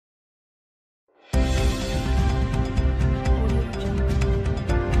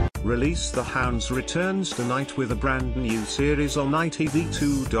Release the Hounds returns tonight with a brand new series on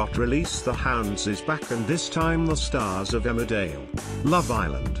ITV2.Release the Hounds is back, and this time the stars of Emmerdale, Love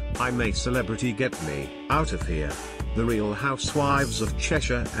Island, I'm a Celebrity, Get Me Out of Here, The Real Housewives of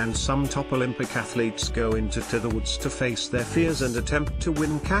Cheshire, and some top Olympic athletes go into the woods to face their fears and attempt to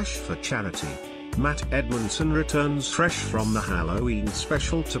win cash for charity. Matt Edmondson returns fresh from the Halloween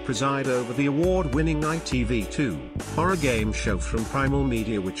special to preside over the award-winning ITV2 horror game show from Primal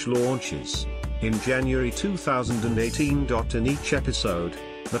Media, which launches in January 2018. In each episode,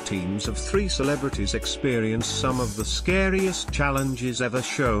 the teams of 3 celebrities experience some of the scariest challenges ever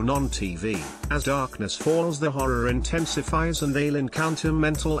shown on TV. As darkness falls, the horror intensifies and they'll encounter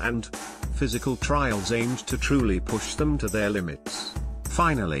mental and physical trials aimed to truly push them to their limits.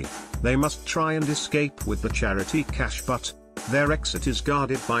 Finally, they must try and escape with the charity cash, but their exit is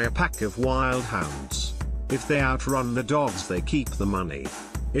guarded by a pack of wild hounds. If they outrun the dogs, they keep the money.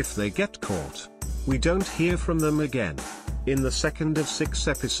 If they get caught, we don't hear from them again. In the second of 6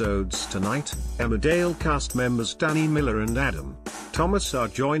 episodes tonight, Emmerdale cast members Danny Miller and Adam Thomas are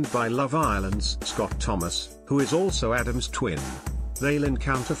joined by Love Island's Scott Thomas, who is also Adam's twin. They'll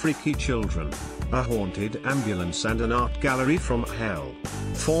encounter freaky children, a haunted ambulance, and an art gallery from hell.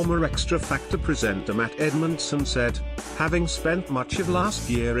 Former Extra Factor presenter Matt Edmondson said, "Having spent much of last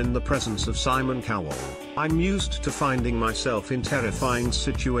year in the presence of Simon Cowell, I'm used to finding myself in terrifying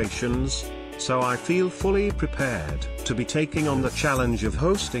situations, so I feel fully prepared to be taking on the challenge of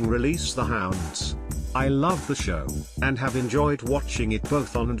hosting Release the Hounds. I love the show, and have enjoyed watching it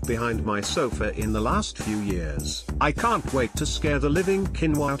both on and behind my sofa in the last few years. I can't wait to scare the living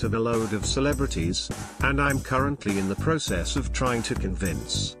quinoa out of a load of celebrities, and I'm currently in the process of trying to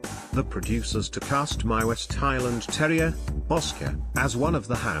convince the producers to cast my West Highland Terrier, Oscar, as one of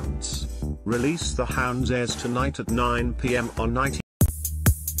the hounds." Release the Hounds airs tonight at 9 p.m. on